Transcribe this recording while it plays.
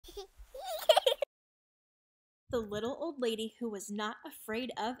The Little Old Lady Who Was Not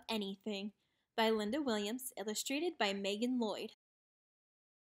Afraid of Anything by Linda Williams, illustrated by Megan Lloyd.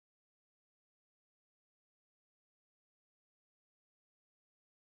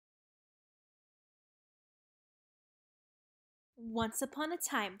 Once upon a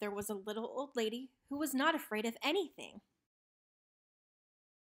time, there was a little old lady who was not afraid of anything.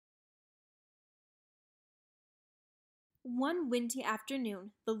 One windy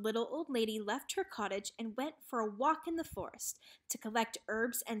afternoon, the little old lady left her cottage and went for a walk in the forest to collect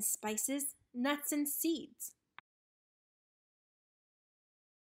herbs and spices, nuts and seeds.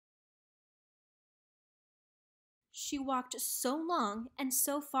 She walked so long and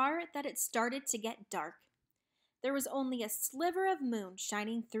so far that it started to get dark. There was only a sliver of moon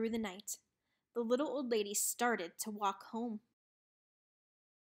shining through the night. The little old lady started to walk home.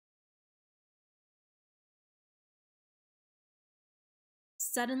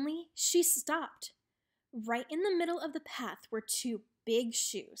 Suddenly, she stopped. Right in the middle of the path were two big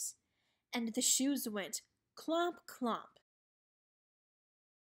shoes, and the shoes went clomp, clomp.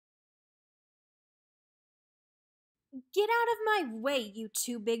 "Get out of my way, you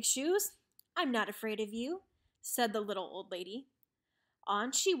two big shoes! I'm not afraid of you," said the little old lady.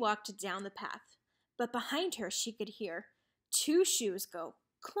 On she walked down the path, but behind her she could hear two shoes go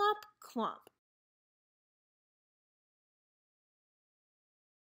clomp, clomp.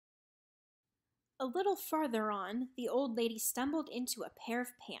 A little farther on, the old lady stumbled into a pair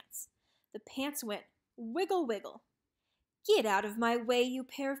of pants. The pants went wiggle, wiggle. "Get out of my way, you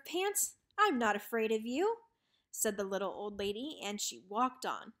pair of pants! I'm not afraid of you," said the little old lady, and she walked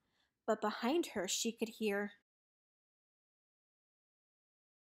on. But behind her she could hear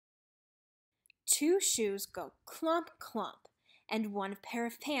two shoes go clomp, clomp, and one pair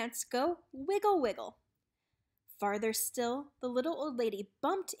of pants go wiggle, wiggle. Farther still, the little old lady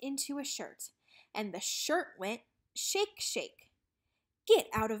bumped into a shirt, and the shirt went shake, shake. "Get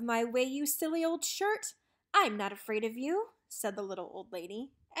out of my way, you silly old shirt! I'm not afraid of you," said the little old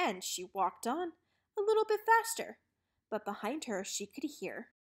lady, and she walked on a little bit faster. But behind her she could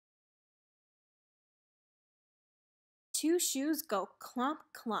hear two shoes go clomp,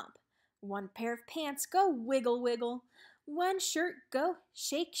 clomp, one pair of pants go wiggle, wiggle, one shirt go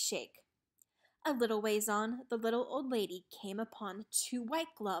shake, shake. A little ways on, the little old lady came upon two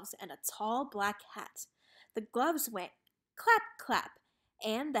white gloves and a tall black hat. The gloves went clap, clap,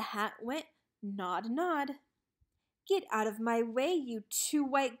 and the hat went nod, nod. "Get out of my way, you two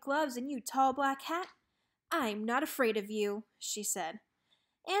white gloves and you tall black hat! I'm not afraid of you," she said.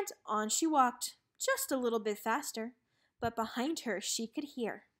 And on she walked, just a little bit faster, but behind her she could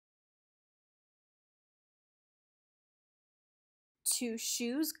hear two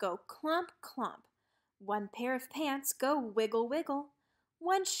shoes go clomp, clomp, one pair of pants go wiggle, wiggle,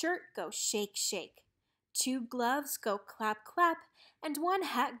 one shirt go shake, shake, two gloves go clap, clap, and one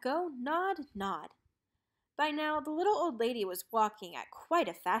hat go nod, nod. By now, the little old lady was walking at quite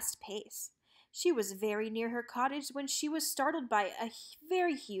a fast pace. She was very near her cottage when she was startled by a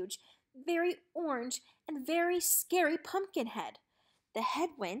very huge, very orange, and very scary pumpkin head. The head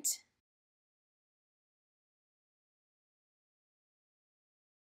went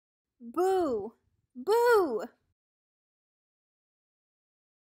boo, boo.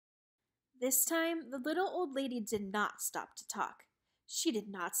 This time, the little old lady did not stop to talk. She did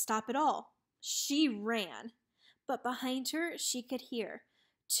not stop at all. She ran. But behind her, she could hear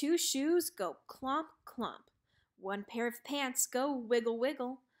two shoes go clomp, clomp, one pair of pants go wiggle,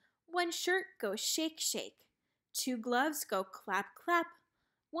 wiggle, one shirt go shake, shake, two gloves go clap, clap,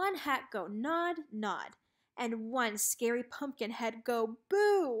 one hat go nod, nod, and one scary pumpkin head go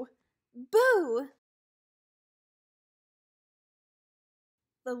boo, boo.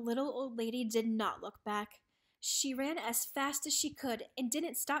 The little old lady did not look back. She ran as fast as she could and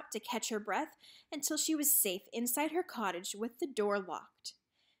didn't stop to catch her breath until she was safe inside her cottage with the door locked.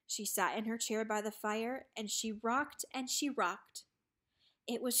 She sat in her chair by the fire and she rocked and she rocked.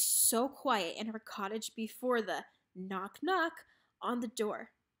 It was so quiet in her cottage before the knock, knock on the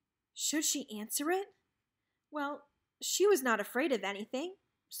door. Should she answer it? Well, she was not afraid of anything,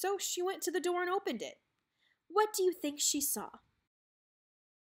 so she went to the door and opened it. What do you think she saw?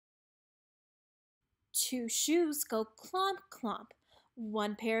 Two shoes go clomp, clomp,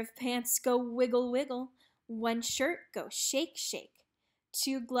 one pair of pants go wiggle, wiggle, one shirt go shake, shake,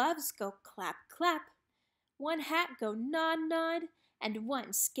 two gloves go clap, clap, one hat go nod, nod, and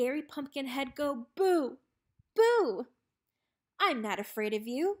one scary pumpkin head go boo, boo. "I'm not afraid of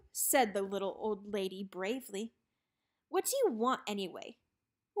you," said the little old lady bravely. "What do you want anyway?"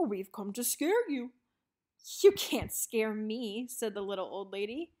 "We've come to scare you." "You can't scare me," said the little old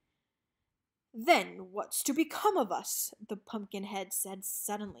lady. Then what's to become of us? The Pumpkinhead said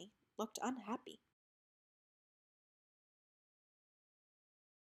suddenly, looked unhappy.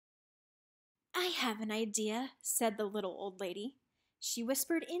 I have an idea, said the little old lady. She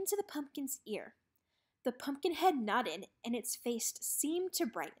whispered into the pumpkin's ear. The Pumpkinhead nodded, and its face seemed to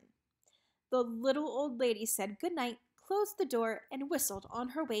brighten. The little old lady said good night, closed the door, and whistled on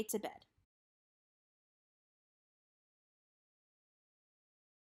her way to bed.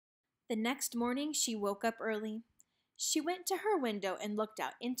 The next morning she woke up early. She went to her window and looked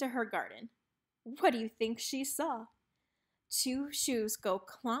out into her garden. What do you think she saw? Two shoes go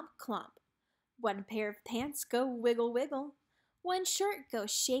clomp clomp. One pair of pants go wiggle wiggle. One shirt go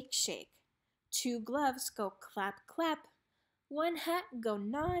shake shake. Two gloves go clap clap. One hat go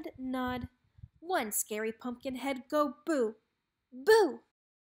nod nod. One scary pumpkin head go boo boo,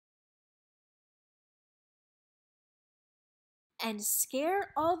 and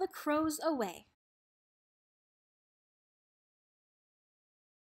scare all the crows away.